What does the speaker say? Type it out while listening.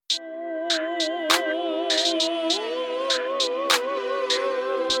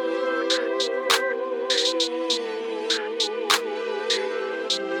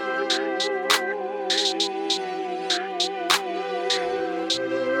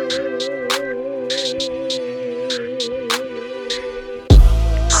Living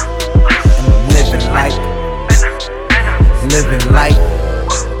life.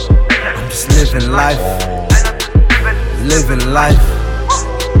 I'm just living life. Living life.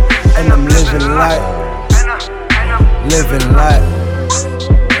 And I'm living life. Living life.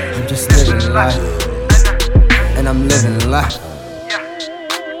 I'm just living life. And I'm living life.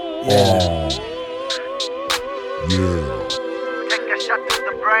 Yeah. Yeah. Take a shot to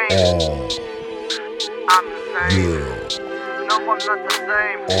the brain. I'm the same. Yeah. No, I'm not the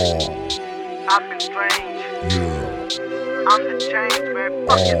same. I've been strange. Yeah. I'm the change, man.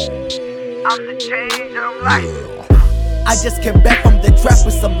 Fuck it. I'm the change. I'm like. I just came back from the trap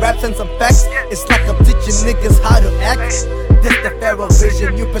with some raps and some facts. It's like I'm teaching niggas how to act. This the Pharaoh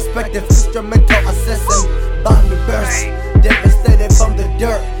vision, new perspective, instrumental assessing. Bound to burst, devastated from the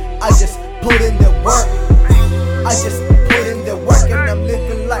dirt. I just put in the work. I just put in the work and I'm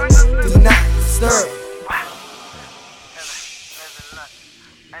living life. Do not disturb.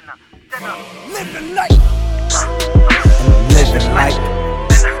 Living life. Living life.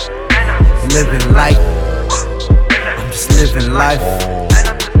 Living life. I'm just living life.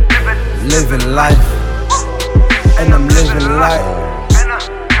 Living life. And I'm living life.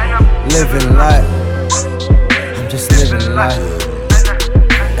 Living life. I'm just living life.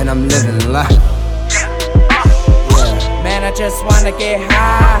 And I'm living life. Man, I just wanna get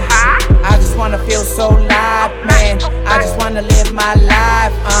high. I just wanna feel so live, man. I just wanna live my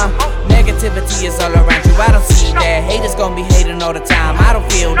life. Negativity is all around you, I don't see that. Haters gon' be hating all the time, I don't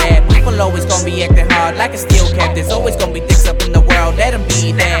feel that. People always gon' be acting hard like a steel cap. There's always gon' be dicks up in the world, let them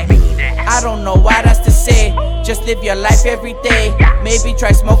be that. I don't know what else to say, just live your life every day. Maybe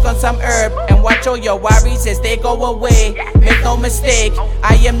try smoke on some herb and watch all your worries as they go away. Make no mistake,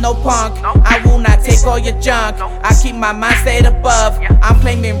 I am no punk. I will not take all your junk. I keep my mind stayed above. I'm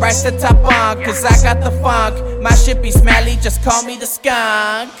claiming rights to top on, cause I got the funk. My shit be smelly, just call me the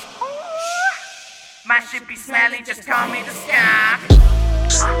skunk. My shit be smelly, just call me the skunk.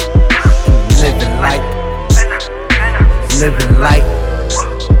 Living life. Living life.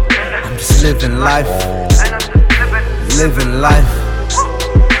 I'm just living life. Living life.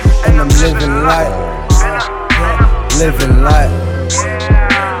 And I'm living life. Living life.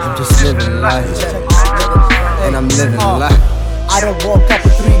 I'm just living life. And I'm living life. I don't walk up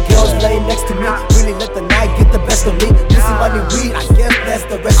with 3 girls laying next to me. Really let the night get the best of me. Missing money, weed, I guess that's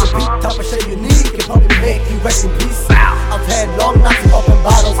the recipe. Type of shit you need can probably make you rest in peace. I've had long nights and open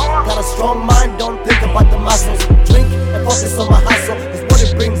bottles. Got a strong mind, don't think about the muscles. Drink and focus on my hustle. It's what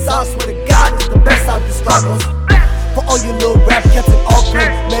it brings out. Swear to God, it's the best out the struggles. For all you little rap cats in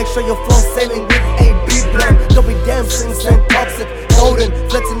Auckland, make sure your flow sailing with A-B blend. Don't be dancing, slang toxic, golden.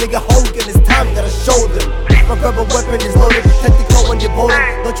 Flexing nigga Hogan, it's time that I show them. My verbal weapon is loaded, technical when you're bowling.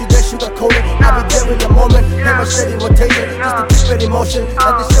 Don't you dare shoot a coding, I'll be there in a moment. Play my shit in rotation, just to keep it in motion.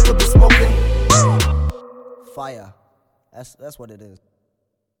 Like this shit will be smoking. Fire, that's what it is.